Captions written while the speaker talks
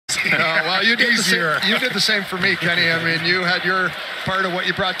Well, you did the same for me, Kenny. I mean, you had your part of what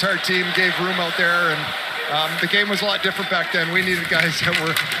you brought to our team, gave room out there, and the game was a lot different back then. We needed guys that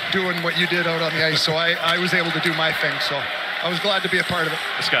were doing what you did out on the ice, so I was able to do my thing. So I was glad to be a part of it.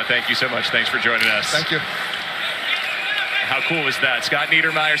 Scott, thank you so much. Thanks for joining us. Thank you. How cool was that? Scott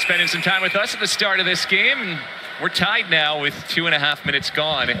Niedermayer spending some time with us at the start of this game. We're tied now with 2.5 minutes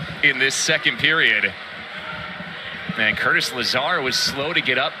gone in this second period. And Curtis Lazar was slow to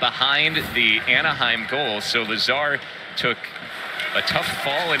get up behind the Anaheim goal. So Lazar took a tough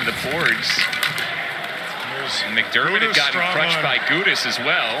fall into the boards. And McDermott had gotten crushed by Gudis as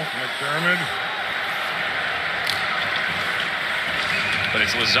well. McDermott. But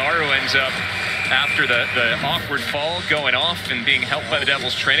it's Lazar who ends up, after the awkward fall, going off and being helped by the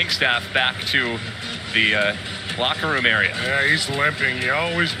Devils training staff back to the locker room area. Yeah, he's limping. You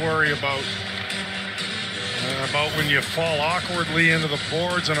always worry about when you fall awkwardly into the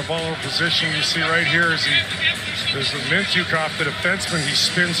boards in a vulnerable position. You see right here is there's the Mintyuk off the defenseman. He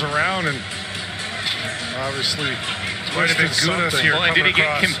spins around and obviously might have been Gudis here. Well, and did he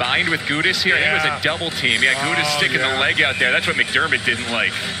get combined with Gudis here? Yeah. I think it was a double team. Yeah, Gudis sticking the leg out there. That's what McDermott didn't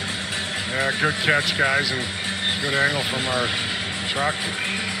like. Yeah, good catch, guys, and good angle from our truck.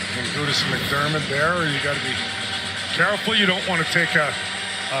 And Gudis and McDermott there. You got to be careful. You don't want to take a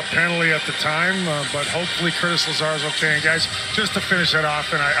penalty at the time, but hopefully Curtis Lazar is okay. And guys, just to finish that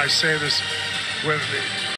off, and I say this with